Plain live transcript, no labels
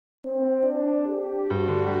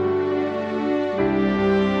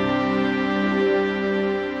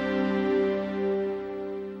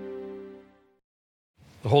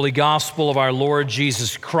Holy Gospel of our Lord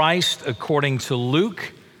Jesus Christ according to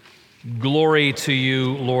Luke. Glory to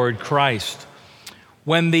you, Lord Christ.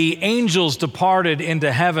 When the angels departed into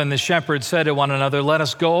heaven, the shepherds said to one another, "Let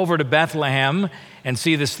us go over to Bethlehem and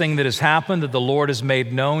see this thing that has happened, that the Lord has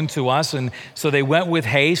made known to us." And so they went with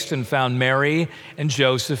haste and found Mary and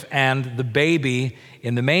Joseph and the baby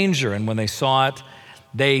in the manger. And when they saw it,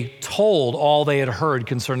 they told all they had heard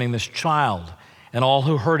concerning this child. And all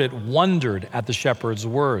who heard it wondered at the shepherds'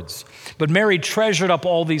 words. But Mary treasured up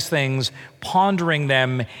all these things, pondering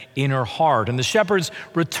them in her heart. And the shepherds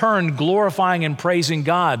returned, glorifying and praising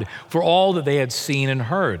God for all that they had seen and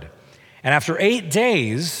heard. And after 8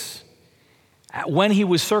 days, when he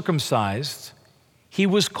was circumcised, he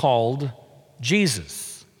was called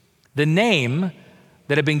Jesus, the name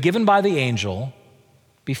that had been given by the angel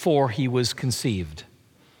before he was conceived.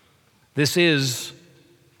 This is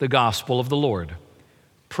the gospel of the Lord.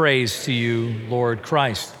 Praise to you, Lord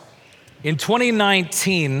Christ. In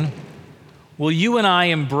 2019, will you and I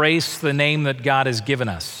embrace the name that God has given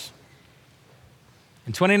us?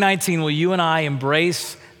 In 2019, will you and I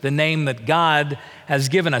embrace the name that God has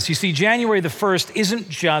given us? You see, January the 1st isn't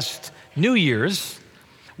just New Year's.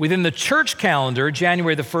 Within the church calendar,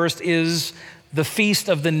 January the 1st is the feast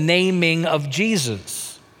of the naming of Jesus.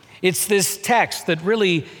 It's this text that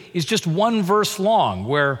really is just one verse long,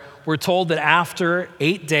 where we're told that after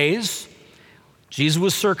 8 days, Jesus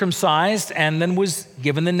was circumcised and then was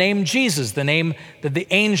given the name Jesus, the name that the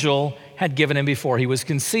angel had given him before he was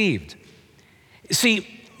conceived. See,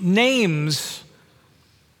 names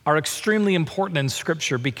are extremely important in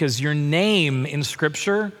Scripture because your name in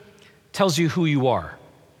Scripture tells you who you are.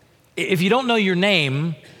 If you don't know your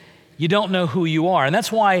name, you don't know who you are. And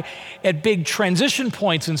that's why at big transition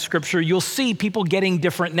points in Scripture, you'll see people getting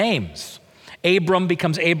different names. Abram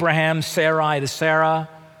becomes Abraham, Sarai to Sarah,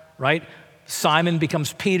 right? Simon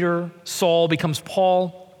becomes Peter, Saul becomes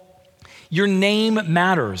Paul. Your name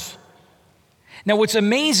matters. Now, what's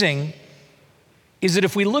amazing is that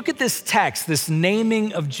if we look at this text, this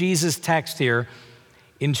naming of Jesus text here,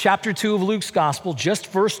 in chapter 2 of Luke's gospel, just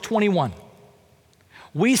verse 21,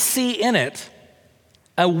 we see in it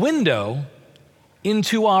a window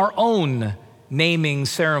into our own naming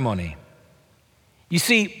ceremony. You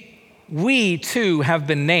see, we too have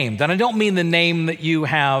been named, and I don't mean the name that you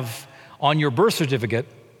have on your birth certificate.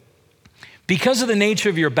 Because of the nature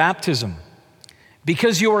of your baptism,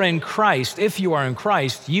 because you are in Christ, if you are in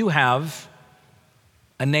Christ, you have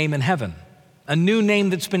a name in heaven, a new name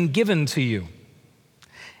that's been given to you.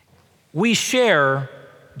 We share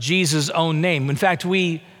Jesus' own name. In fact,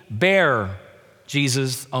 we bear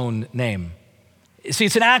Jesus' own name. See,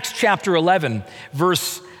 it's in Acts chapter 11,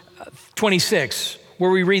 verse 26,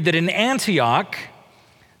 where we read that in Antioch,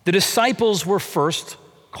 the disciples were first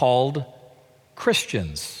called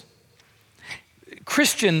Christians.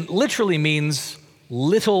 Christian literally means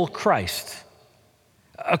little Christ.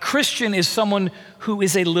 A Christian is someone who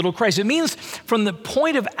is a little Christ. It means from the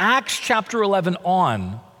point of Acts chapter 11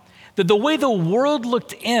 on, that the way the world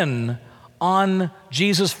looked in on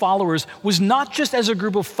Jesus' followers was not just as a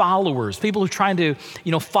group of followers, people who are trying to,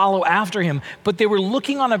 follow after him, but they were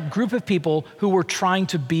looking on a group of people who were trying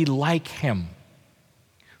to be like him,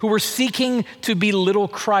 who were seeking to be little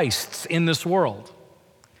Christs in this world.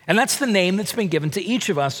 And that's the name that's been given to each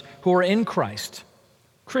of us who are in Christ,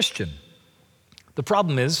 Christian. The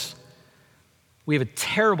problem is we have a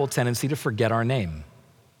terrible tendency to forget our name.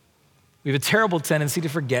 We have a terrible tendency to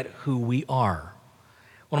forget who we are.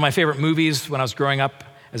 One of my favorite movies when I was growing up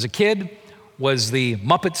as a kid was the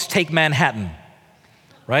Muppets Take Manhattan,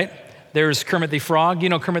 right? There's Kermit the Frog. You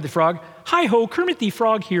know Kermit the Frog? Hi-ho, Kermit the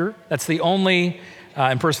Frog here. That's the only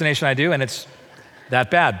impersonation I do, and it's that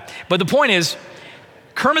bad. But the point is,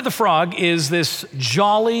 Kermit the Frog is this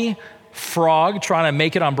jolly frog trying to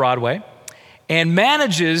make it on Broadway and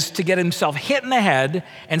manages to get himself hit in the head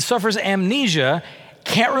and suffers amnesia,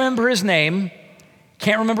 can't remember his name,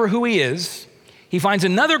 can't remember who he is. He finds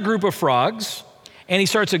another group of frogs, and he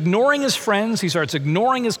starts ignoring his friends, he starts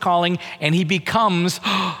ignoring his calling, and he becomes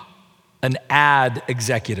an ad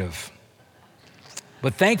executive.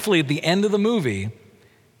 But thankfully, at the end of the movie,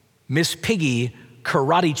 Miss Piggy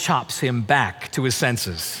karate chops him back to his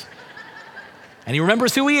senses. And he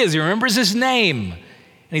remembers who he is, he remembers his name, and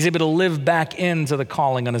he's able to live back into the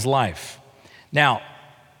calling on his life. Now,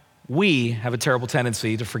 we have a terrible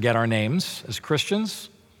tendency to forget our names as Christians,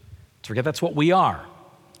 to forget that's what we are,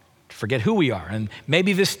 to forget who we are. And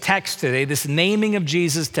maybe this text today, this naming of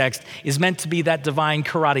Jesus text, is meant to be that divine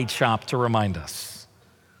karate chop to remind us.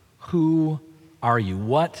 Who are you?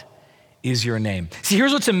 What is your name? See,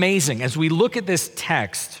 here's what's amazing. As we look at this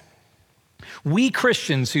text, We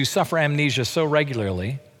Christians who suffer amnesia so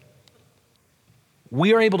regularly,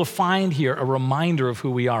 we are able to find here a reminder of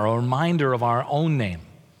who we are, a reminder of our own name.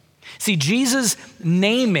 See, Jesus'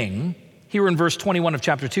 naming here in verse 21 of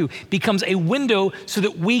chapter 2 becomes a window so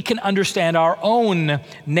that we can understand our own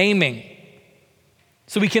naming,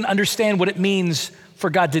 so we can understand what it means for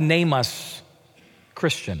God to name us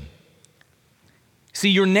Christian. See,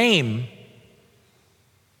 your name,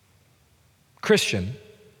 Christian,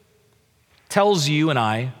 tells you and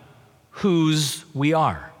I whose we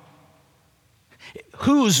are.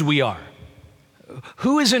 Whose we are.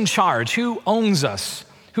 Who is in charge? Who owns us?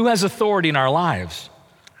 Who has authority in our lives?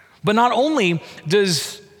 But not only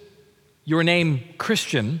does your name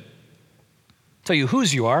Christian tell you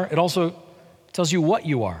whose you are, it also tells you what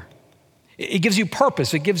you are. It gives you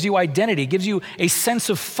purpose, it gives you identity, it gives you a sense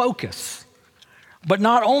of focus. But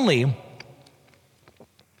not only,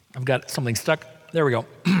 I've got something stuck, there we go.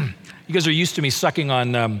 You guys are used to me sucking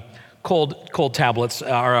on cold tablets.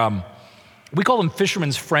 We call them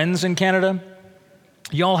Fisherman's Friends in Canada.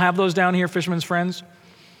 Y'all have those down here, Fisherman's Friends?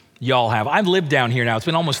 Y'all have. I've lived down here now. It's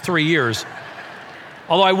been almost 3 years.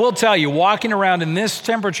 Although I will tell you, walking around in this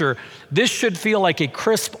temperature, this should feel like a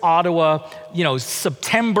crisp Ottawa,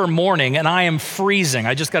 September morning, and I am freezing.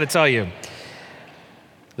 I just got to tell you,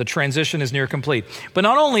 the transition is near complete. But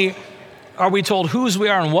not only are we told whose we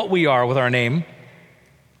are and what we are with our name,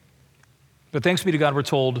 but thanks be to God, we're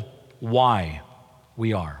told why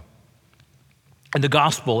we are. And the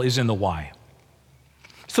gospel is in the why.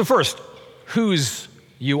 So first, whose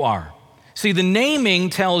you are. See, the naming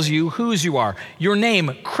tells you whose you are. Your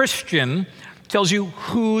name, Christian, tells you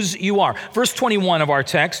whose you are. Verse 21 of our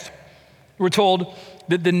text, we're told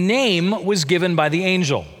that the name was given by the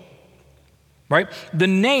angel, right? The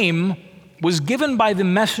name was given by the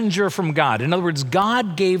messenger from God. In other words,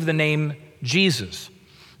 God gave the name Jesus.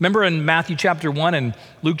 Remember in Matthew chapter 1 and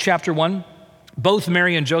Luke chapter 1? Both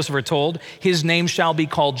Mary and Joseph are told, his name shall be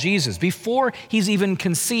called Jesus. Before he's even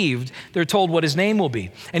conceived, they're told what his name will be.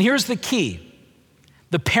 And here's the key.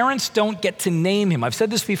 The parents don't get to name him. I've said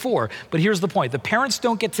this before, but here's the point. The parents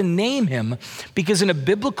don't get to name him because in a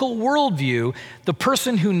biblical worldview, the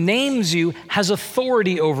person who names you has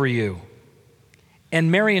authority over you.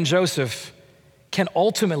 And Mary and Joseph can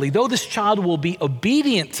ultimately, though this child will be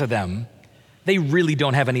obedient to them, they really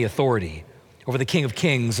don't have any authority over the King of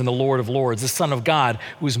Kings and the Lord of Lords, the Son of God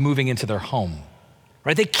who is moving into their home,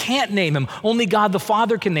 right? They can't name him. Only God the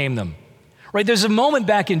Father can name them, right? There's a moment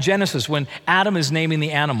back in Genesis when Adam is naming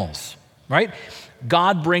the animals, right?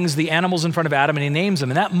 God brings the animals in front of Adam and he names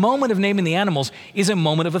them. And that moment of naming the animals is a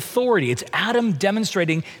moment of authority. It's Adam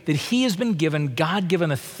demonstrating that he has been given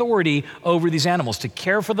God-given authority over these animals to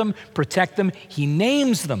care for them, protect them. He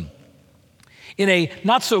names them. In a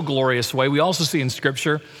not so glorious way, we also see in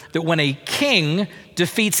Scripture that when a king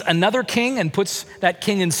defeats another king and puts that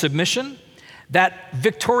king in submission, that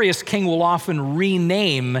victorious king will often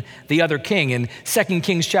rename the other king. In 2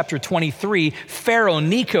 Kings chapter 23, Pharaoh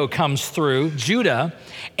Necho comes through Judah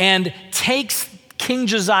and takes King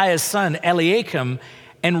Josiah's son, Eliakim,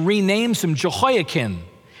 and renames him Jehoiakim.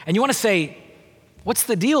 And you want to say, what's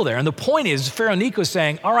the deal there? And the point is, Pharaoh Necho is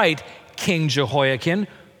saying, all right, King Jehoiakim,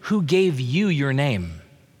 who gave you your name?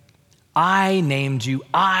 I named you.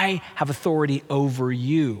 I have authority over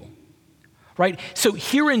you, right? So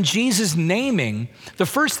here in Jesus' naming, the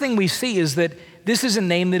first thing we see is that this is a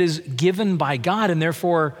name that is given by God, and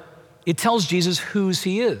therefore it tells Jesus whose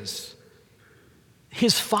he is.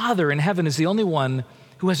 His Father in heaven is the only one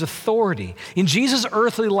who has authority. In Jesus'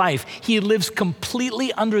 earthly life, he lives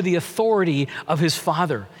completely under the authority of his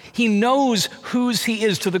Father. He knows whose he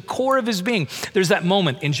is to the core of his being. There's that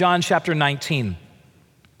moment in John chapter 19,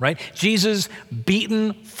 right? Jesus,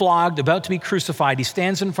 beaten, flogged, about to be crucified. He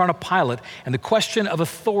stands in front of Pilate, and the question of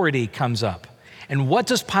authority comes up. And what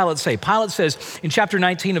does Pilate say? Pilate says in chapter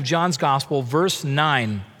 19 of John's Gospel, verse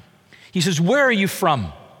 9, he says, "Where are you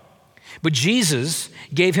from?" But Jesus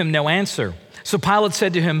gave him no answer. So Pilate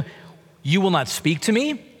said to him, "You will not speak to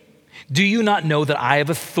me? Do you not know that I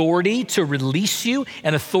have authority to release you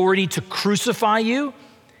and authority to crucify you?"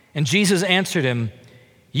 And Jesus answered him,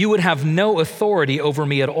 "You would have no authority over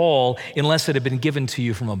me at all unless it had been given to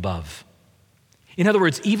you from above." In other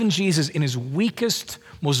words, even Jesus in his weakest,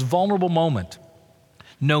 most vulnerable moment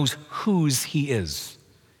knows whose he is.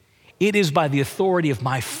 It is by the authority of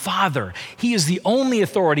my Father. He is the only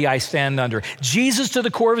authority I stand under. Jesus, to the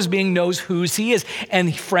core of his being, knows whose he is.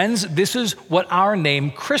 And friends, this is what our name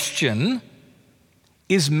Christian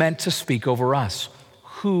is meant to speak over us.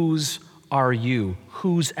 Whose are you?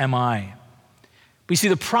 Whose am I? But you see,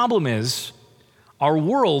 the problem is our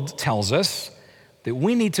world tells us that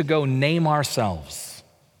we need to go name ourselves.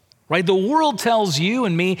 Right? The world tells you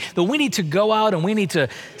and me that we need to go out and we need to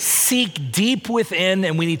seek deep within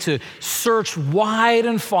and we need to search wide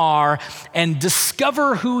and far and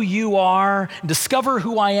discover who you are, discover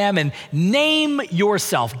who I am, and name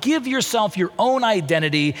yourself. Give yourself your own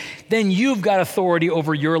identity. Then you've got authority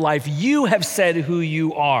over your life. You have said who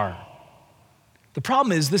you are. The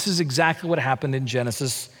problem is this is exactly what happened in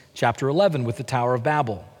Genesis chapter 11 with the Tower of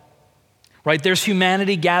Babel. Right, there's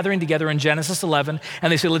humanity gathering together in Genesis 11,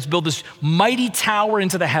 and they said, let's build this mighty tower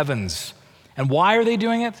into the heavens. And why are they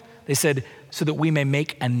doing it? They said, so that we may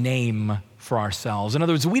make a name for ourselves. In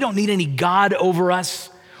other words, we don't need any God over us.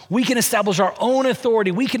 We can establish our own authority.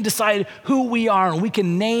 We can decide who we are, and we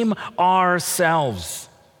can name ourselves.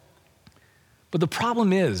 But the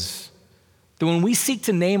problem is that when we seek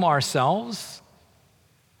to name ourselves,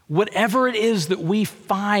 whatever it is that we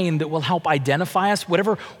find that will help identify us,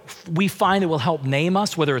 whatever we find that will help name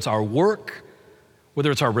us, whether it's our work,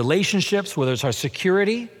 whether it's our relationships, whether it's our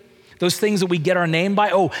security, those things that we get our name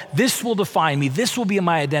by, oh, this will define me, this will be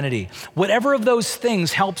my identity. Whatever of those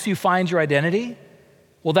things helps you find your identity,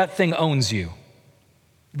 well, that thing owns you.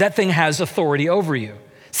 That thing has authority over you.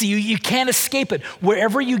 See, you can't escape it.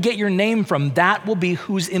 Wherever you get your name from, that will be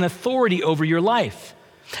who's in authority over your life.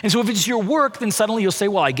 And so if it's your work, then suddenly you'll say,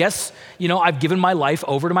 well, I guess, I've given my life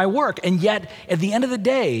over to my work. And yet, at the end of the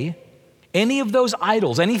day, any of those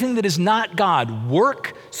idols, anything that is not God,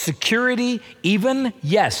 work, security, even,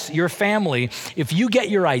 yes, your family, if you get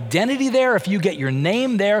your identity there, if you get your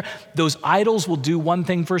name there, those idols will do one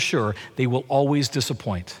thing for sure. They will always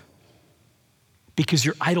disappoint. Because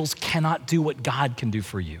your idols cannot do what God can do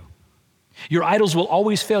for you. Your idols will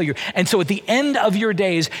always fail you. And so at the end of your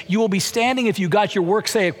days, you will be standing, if you got your work,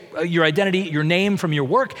 say your identity, your name from your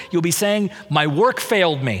work, you'll be saying, my work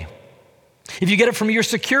failed me. If you get it from your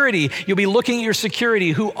security, you'll be looking at your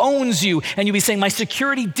security, who owns you, and you'll be saying, my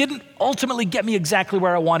security didn't ultimately get me exactly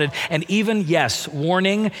where I wanted. And even, yes,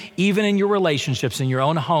 warning, even in your relationships, in your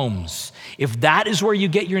own homes, if that is where you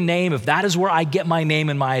get your name, if that is where I get my name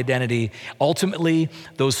and my identity, ultimately,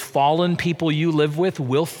 those fallen people you live with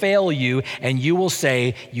will fail you, and you will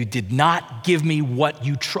say, you did not give me what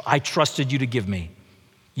I trusted you to give me.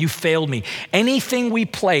 You failed me. Anything we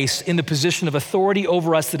place in the position of authority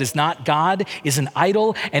over us that is not God is an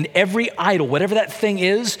idol, and every idol, whatever that thing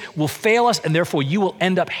is, will fail us, and therefore you will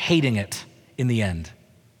end up hating it in the end.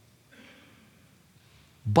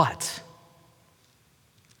 But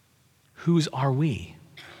whose are we?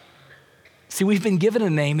 See, we've been given a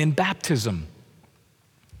name in baptism,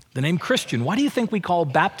 the name Christian. Why do you think we call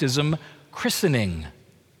baptism christening?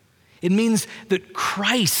 It means that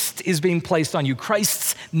Christ is being placed on you.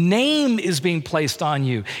 Christ's name is being placed on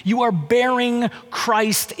you. You are bearing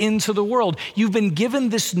Christ into the world. You've been given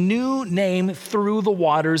this new name through the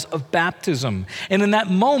waters of baptism. And in that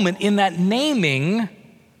moment, in that naming,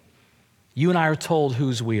 you and I are told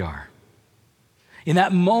whose we are. In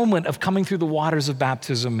that moment of coming through the waters of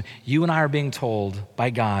baptism, you and I are being told by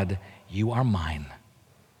God, you are mine.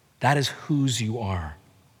 That is whose you are.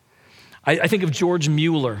 I think of George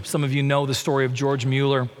Mueller. Some of you know the story of George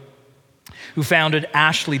Mueller, who founded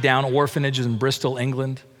Ashley Down Orphanage in Bristol,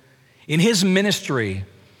 England. In his ministry,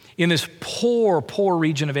 in this poor, poor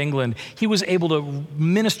region of England, he was able to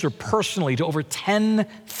minister personally to over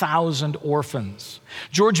 10,000 orphans.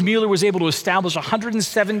 George Mueller was able to establish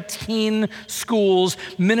 117 schools,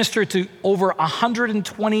 minister to over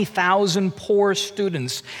 120,000 poor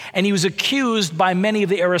students, and he was accused by many of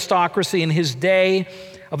the aristocracy in his day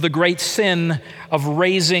of the great sin of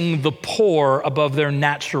raising the poor above their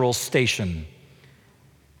natural station.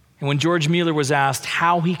 And when George Mueller was asked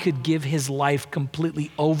how he could give his life completely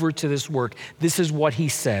over to this work, this is what he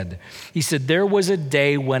said. He said, there was a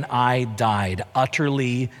day when I died,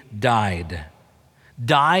 utterly died.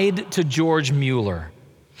 Died to George Mueller.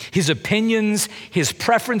 His opinions, his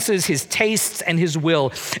preferences, his tastes, and his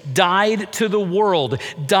will died to the world,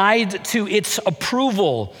 died to its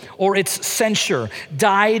approval or its censure,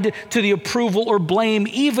 died to the approval or blame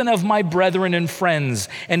even of my brethren and friends.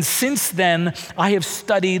 And since then, I have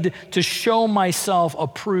studied to show myself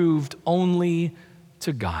approved only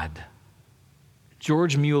to God.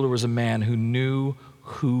 George Mueller was a man who knew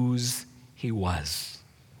whose he was.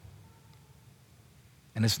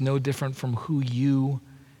 And it's no different from who you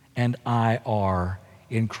and I are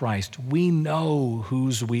in Christ. We know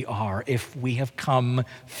whose we are if we have come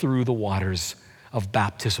through the waters of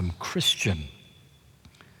baptism. Christian.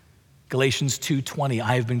 Galatians 2:20,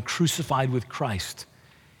 I have been crucified with Christ.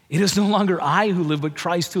 It is no longer I who live, but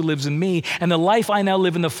Christ who lives in me. And the life I now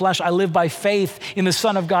live in the flesh, I live by faith in the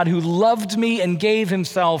Son of God who loved me and gave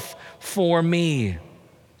himself for me.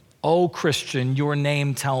 Oh, Christian, your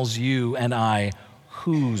name tells you and I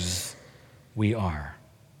whose we are.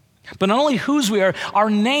 But not only whose we are, our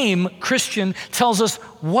name, Christian, tells us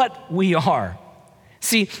what we are.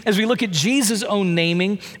 See, as we look at Jesus' own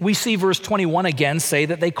naming, we see verse 21 again say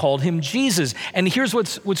that they called him Jesus. And here's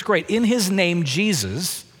what's great. In his name,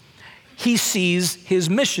 Jesus, he sees his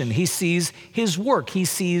mission. He sees his work. He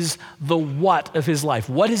sees the what of his life.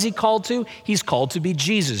 What is he called to? He's called to be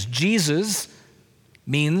Jesus. Jesus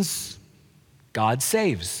means God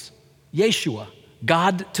saves. Yeshua,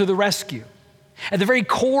 God to the rescue. At the very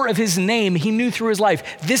core of his name, he knew through his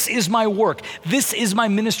life, this is my work, this is my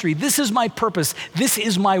ministry, this is my purpose, this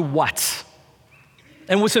is my what.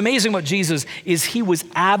 And what's amazing about Jesus is he was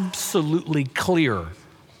absolutely clear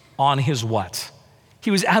on his what. He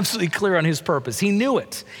was absolutely clear on his purpose. He knew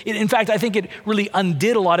it. In fact, I think it really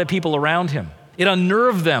undid a lot of people around him. It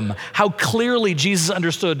unnerved them how clearly Jesus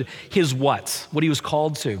understood his what he was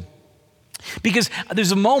called to. Because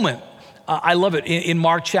there's a moment, I love it, in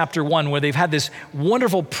Mark chapter 1 where they've had this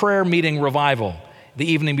wonderful prayer meeting revival the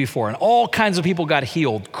evening before, and all kinds of people got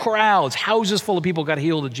healed. Crowds, houses full of people got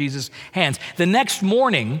healed at Jesus' hands. The next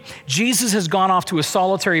morning, Jesus has gone off to a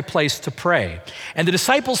solitary place to pray, and the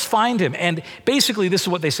disciples find him, and basically this is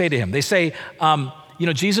what they say to him. They say,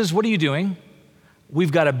 Jesus, what are you doing?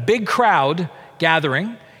 We've got a big crowd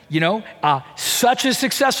gathering, such a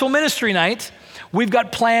successful ministry night. We've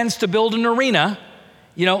got plans to build an arena.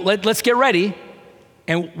 Let's get ready.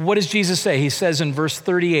 And what does Jesus say? He says in verse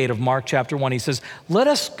 38 of Mark chapter 1, he says, let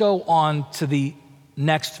us go on to the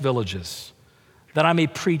next villages, that I may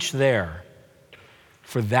preach there,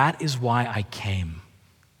 for that is why I came.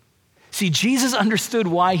 See, Jesus understood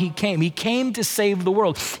why he came. He came to save the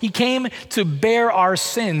world. He came to bear our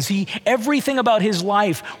sins. Everything about his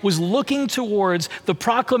life was looking towards the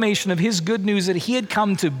proclamation of his good news that he had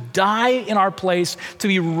come to die in our place, to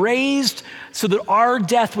be raised so that our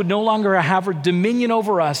death would no longer have dominion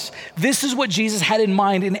over us. This is what Jesus had in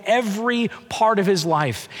mind in every part of his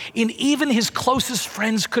life. And even his closest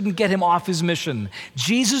friends couldn't get him off his mission.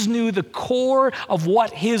 Jesus knew the core of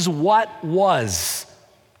what his what was,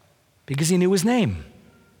 because he knew his name.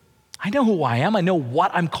 I know who I am. I know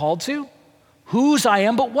what I'm called to, whose I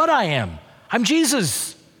am, but what I am. I'm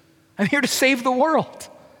Jesus. I'm here to save the world.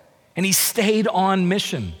 And he stayed on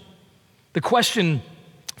mission. The question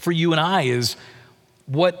for you and I is,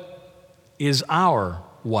 what is our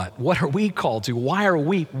what? What are we called to? Why are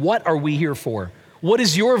we? What are we here for? What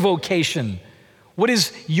is your vocation? What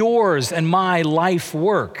is yours and my life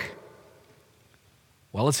work?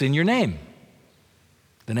 Well, it's in your name.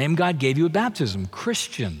 The name God gave you at baptism,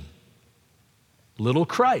 Christian, little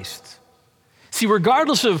Christ. See,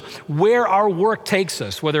 regardless of where our work takes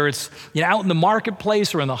us, whether it's out in the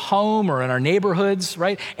marketplace or in the home or in our neighborhoods,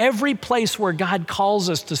 right? Every place where God calls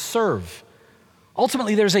us to serve,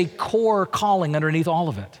 ultimately there's a core calling underneath all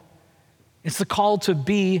of it. It's the call to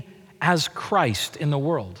be as Christ in the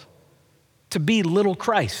world, to be little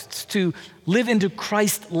Christs, to live into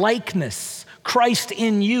Christ likeness. Christ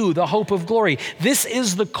in you, the hope of glory. This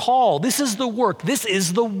is the call. This is the work. This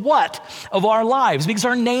is the what of our lives, because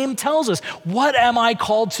our name tells us, what am I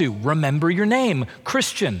called to? Remember your name,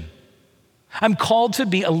 Christian. I'm called to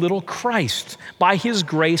be a little Christ by his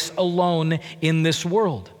grace alone in this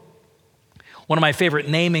world. One of my favorite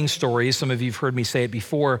naming stories, some of you have heard me say it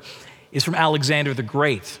before, is from Alexander the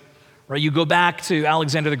Great. Right? You go back to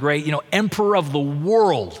Alexander the Great, emperor of the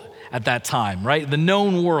world at that time, right? The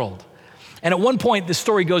known world. And at one point, the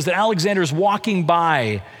story goes that Alexander's walking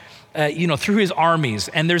by, through his armies,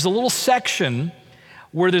 and there's a little section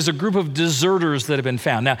where there's a group of deserters that have been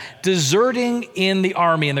found. Now, deserting in the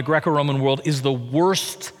army in the Greco-Roman world is the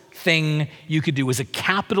worst thing you could do. It's a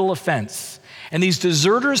capital offense. And these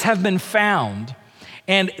deserters have been found,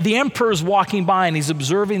 and the emperor's walking by, and he's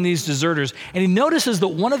observing these deserters, and he notices that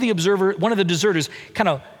one of the deserters kind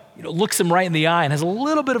of looks him right in the eye and has a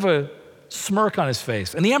little bit of a smirk on his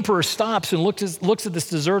face. And the emperor stops and looks at this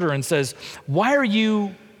deserter and says, why are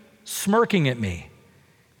you smirking at me?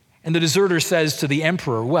 And the deserter says to the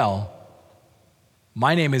emperor, well,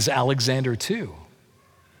 my name is Alexander too.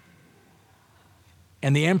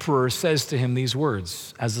 And the emperor says to him these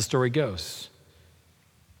words, as the story goes,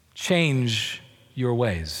 change your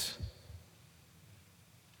ways.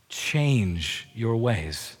 Change your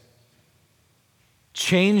ways.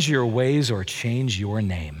 Change your ways or change your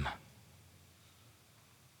name.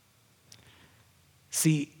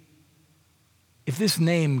 See, if this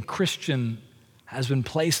name, Christian, has been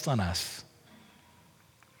placed on us,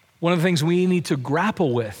 One of the things we need to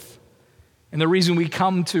grapple with, and the reason we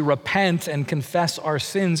come to repent and confess our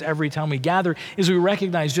sins every time we gather, is we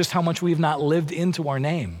recognize just how much we've not lived into our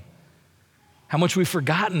name, how much we've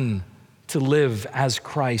forgotten to live as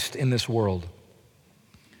Christ in this world.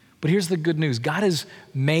 But here's the good news. God has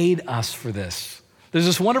made us for this. There's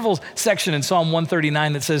this wonderful section in Psalm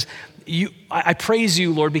 139 that says, I praise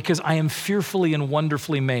you, Lord, because I am fearfully and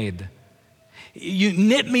wonderfully made. You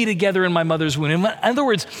knit me together in my mother's womb. In other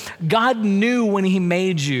words, God knew when he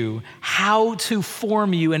made you how to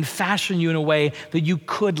form you and fashion you in a way that you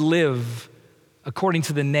could live according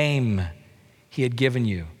to the name he had given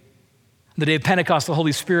you. The day of Pentecost, the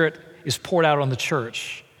Holy Spirit is poured out on the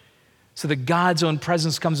church so that God's own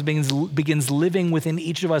presence comes and begins living within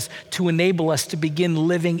each of us to enable us to begin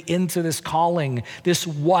living into this calling, this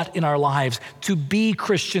what in our lives, to be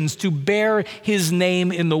Christians, to bear his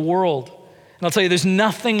name in the world. And I'll tell you, there's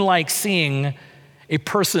nothing like seeing a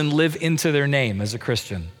person live into their name as a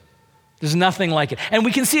Christian. There's nothing like it. And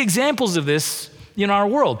we can see examples of this in our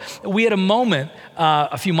world. We had a moment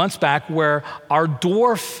a few months back where our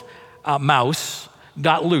dwarf mouse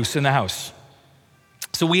got loose in the house.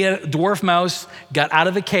 So we had a dwarf mouse, got out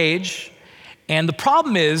of the cage, and the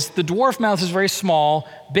problem is the dwarf mouse is very small,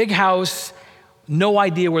 big house, no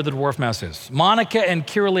idea where the dwarf mouse is. Monica and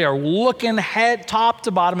Kiralee are looking head top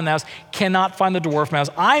to bottom in the house, cannot find the dwarf mouse.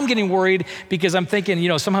 I'm getting worried because I'm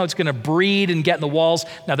thinking, somehow it's gonna breed and get in the walls.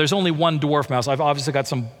 Now there's only one dwarf mouse. I've obviously got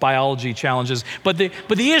some biology challenges, but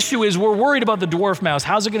the issue is we're worried about the dwarf mouse.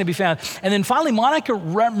 How's it gonna be found? And then finally Monica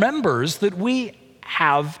remembers that we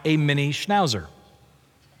have a mini schnauzer.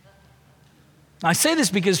 I say this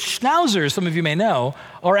because schnauzers, some of you may know,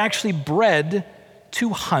 are actually bred to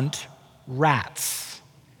hunt rats.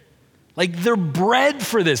 Like they're bred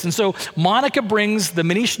for this. And so Monica brings the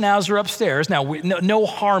mini schnauzer upstairs. Now, no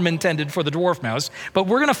harm intended for the dwarf mouse, but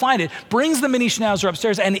we're gonna find it. Brings the mini schnauzer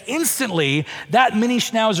upstairs, and instantly that mini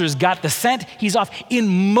schnauzer's got the scent. He's off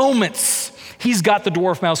in moments. He's got the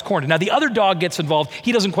dwarf mouse cornered. Now, the other dog gets involved.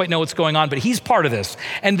 He doesn't quite know what's going on, but he's part of this.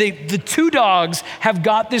 And the two dogs have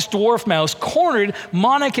got this dwarf mouse cornered.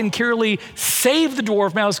 Monica and Kiralee save the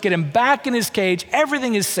dwarf mouse, get him back in his cage.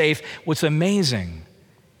 Everything is safe. What's amazing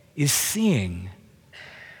is seeing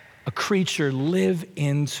a creature live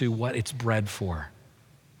into what it's bred for.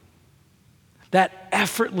 That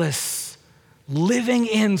effortless living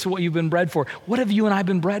into what you've been bred for. What have you and I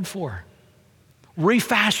been bred for?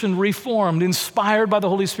 Refashioned, reformed, inspired by the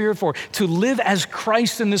Holy Spirit for, to live as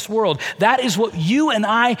Christ in this world. That is what you and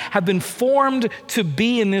I have been formed to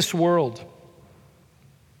be in this world.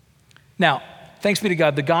 Now, thanks be to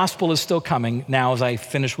God, the gospel is still coming now as I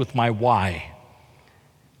finish with my why.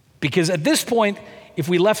 Because at this point, if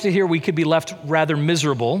we left it here, we could be left rather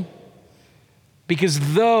miserable.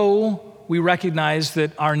 Because though we recognize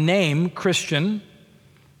that our name, Christian,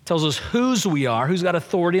 tells us whose we are, who's got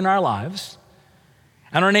authority in our lives,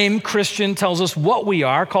 and our name, Christian, tells us what we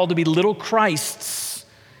are, called to be little Christs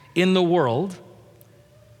in the world,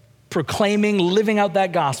 proclaiming, living out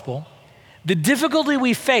that gospel. The difficulty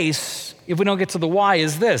we face if we don't get to the why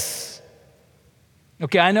is this.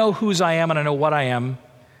 Okay, I know whose I am and I know what I am,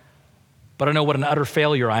 but I know what an utter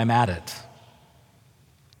failure I am at it.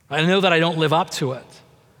 I know that I don't live up to it.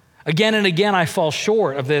 Again and again, I fall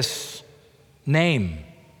short of this name.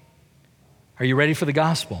 Are you ready for the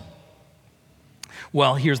gospel?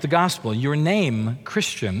 Well, here's the gospel. Your name,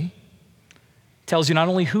 Christian, tells you not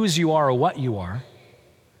only whose you are or what you are,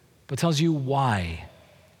 but tells you why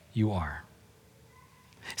you are.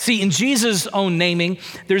 See, in Jesus' own naming,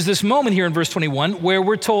 there's this moment here in verse 21 where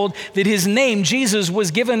we're told that his name, Jesus,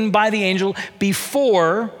 was given by the angel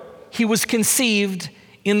before he was conceived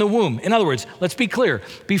in the womb. In other words, let's be clear.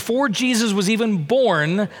 Before Jesus was even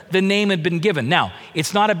born, the name had been given. Now,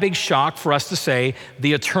 it's not a big shock for us to say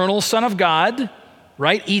the eternal Son of God,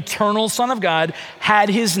 right? Eternal Son of God had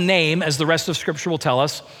his name, as the rest of Scripture will tell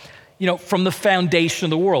us, from the foundation of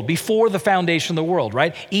the world, before the foundation of the world,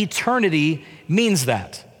 right? Eternity means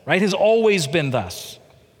that, right? Has always been thus.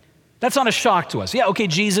 That's not a shock to us. Yeah, okay,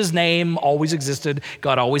 Jesus' name always existed.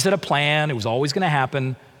 God always had a plan. It was always going to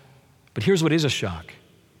happen. But here's what is a shock.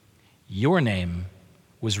 Your name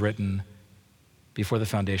was written before the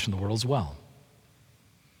foundation of the world as well.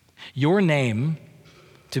 Your name,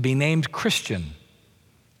 to be named Christian,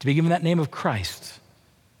 to be given that name of Christ,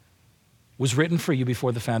 was written for you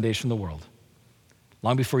before the foundation of the world.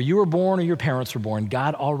 Long before you were born or your parents were born,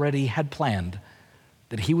 God already had planned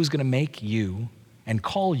that he was going to make you and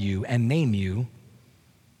call you and name you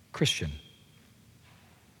Christian.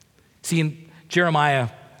 See, in Jeremiah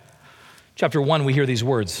chapter 1, we hear these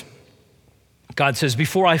words. God says,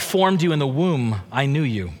 "Before I formed you in the womb, I knew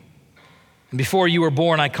you. And before you were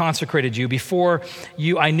born, I consecrated you.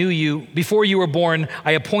 I knew you. Before you were born,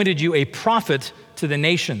 I appointed you a prophet to the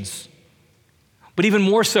nations. But even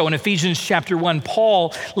more so, in Ephesians chapter 1,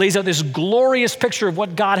 Paul lays out this glorious picture of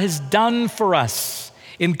what God has done for us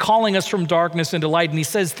in calling us from darkness into light. And he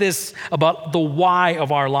says this about the why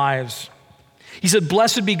of our lives. He said,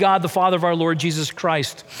 "Blessed be God, the Father of our Lord Jesus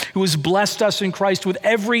Christ, who has blessed us in Christ with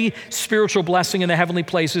every spiritual blessing in the heavenly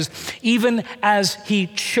places, even as he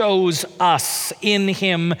chose us in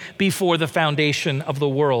him before the foundation of the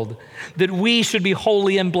world, that we should be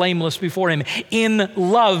holy and blameless before him. In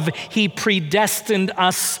love, he predestined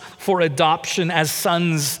us for adoption as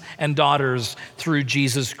sons and daughters through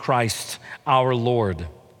Jesus Christ our Lord."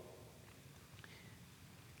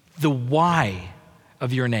 The why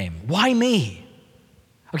of your name. Why me?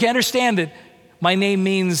 Okay, understand that my name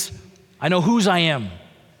means I know whose I am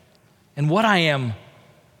and what I am,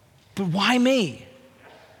 but why me?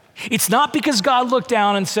 It's not because God looked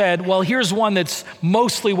down and said, well, here's one that's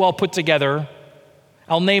mostly well put together.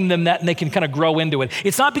 I'll name them that and they can kind of grow into it.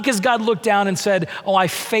 It's not because God looked down and said, oh, I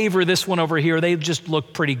favor this one over here. They just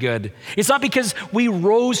look pretty good. It's not because we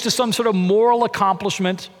rose to some sort of moral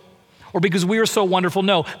accomplishment or because we are so wonderful.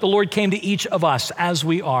 No, the Lord came to each of us as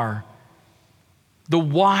we are. The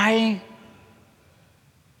why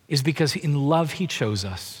is because in love he chose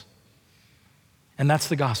us. And that's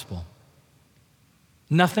the gospel.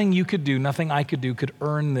 Nothing you could do, nothing I could do could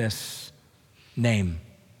earn this name.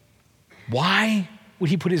 Why would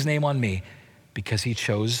he put his name on me? Because he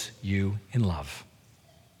chose you in love.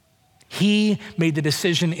 He made the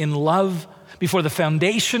decision in love before the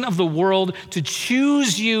foundation of the world to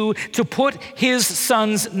choose you, to put his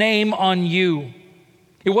son's name on you.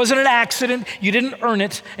 It wasn't an accident, you didn't earn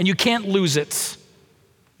it, and you can't lose it.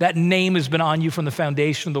 That name has been on you from the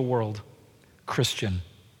foundation of the world, Christian.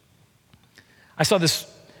 I saw this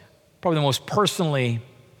probably the most personally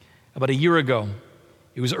about a year ago.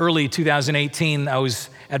 It was early 2018. I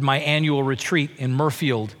was at my annual retreat in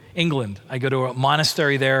Murfield, England. I go to a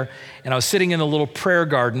monastery there, and I was sitting in a little prayer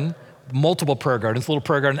garden, multiple prayer gardens, little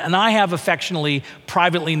prayer garden, and I have affectionately,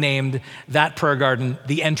 privately named that prayer garden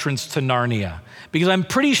the entrance to Narnia. Because I'm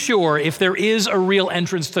pretty sure if there is a real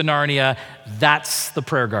entrance to Narnia, that's the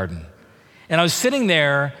prayer garden. And I was sitting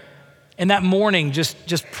there and that morning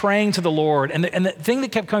just praying to the Lord. And the thing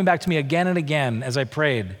that kept coming back to me again and again as I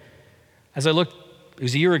prayed, as I looked, it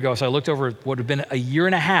was a year ago, so I looked over what had been a year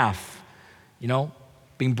and a half,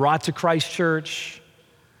 being brought to Christ Church,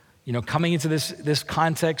 coming into this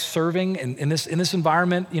context, serving in this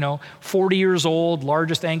environment, 40 years old,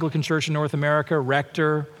 largest Anglican church in North America,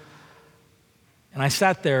 rector. And I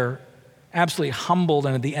sat there absolutely humbled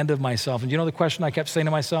and at the end of myself. And you know the question I kept saying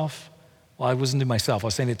to myself? Well, I wasn't to myself, I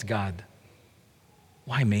was saying it to God.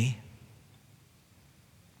 Why me?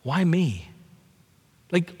 Why me?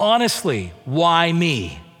 Like, honestly, why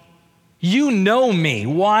me? You know me,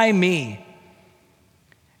 why me?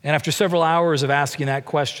 And after several hours of asking that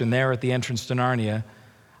question there at the entrance to Narnia,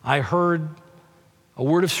 I heard a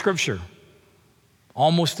word of scripture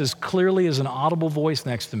almost as clearly as an audible voice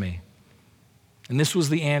next to me. And this was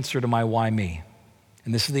the answer to my why me.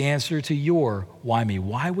 And this is the answer to your why me.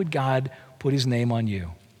 Why would God put his name on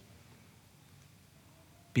you?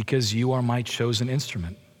 Because you are my chosen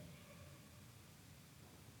instrument.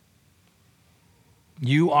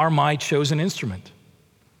 You are my chosen instrument.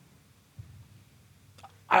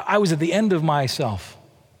 I was at the end of myself.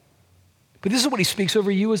 But this is what he speaks over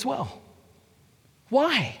you as well.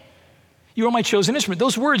 Why? You are my chosen instrument.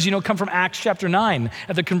 Those words, come from Acts chapter 9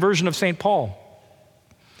 at the conversion of St. Paul.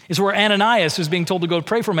 It's where Ananias is being told to go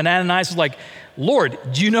pray for him. And Ananias is like, Lord,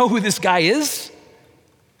 do you know who this guy is?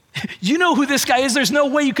 Do you know who this guy is? There's no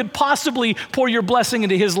way you could possibly pour your blessing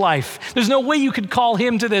into his life. There's no way you could call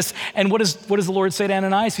him to this. And what does the Lord say to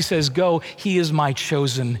Ananias? He says, go, he is my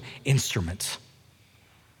chosen instrument.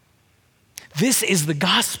 This is the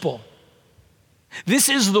gospel. This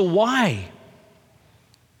is the why.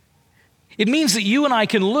 It means that you and I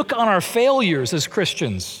can look on our failures as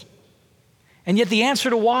Christians, and yet the answer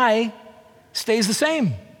to why stays the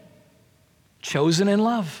same. Chosen in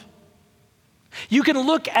love. You can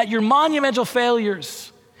look at your monumental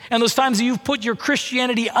failures and those times that you've put your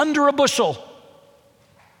Christianity under a bushel,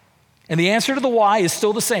 and the answer to the why is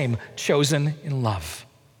still the same. Chosen in love.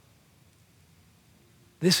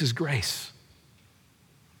 This is grace.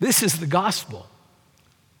 This is the gospel.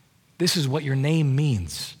 This is what your name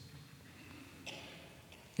means.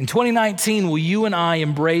 In 2019, will you and I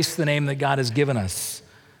embrace the name that God has given us?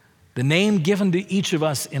 The name given to each of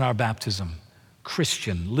us in our baptism,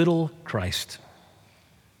 Christian, little Christ.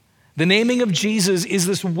 The naming of Jesus is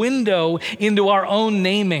this window into our own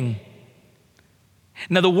naming.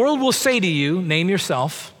 Now, the world will say to you, name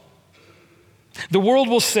yourself. The world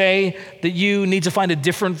will say that you need to find a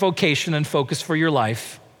different vocation and focus for your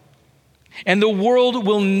life. And the world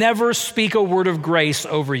will never speak a word of grace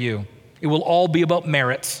over you. It will all be about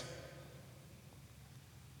merits.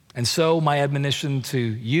 And so my admonition to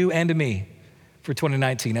you and to me for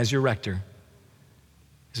 2019 as your rector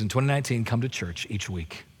is in 2019, come to church each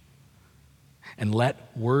week and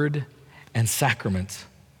let word and sacrament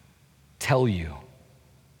tell you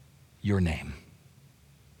your name.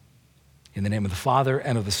 In the name of the Father,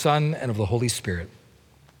 and of the Son, and of the Holy Spirit.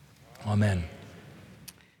 Amen.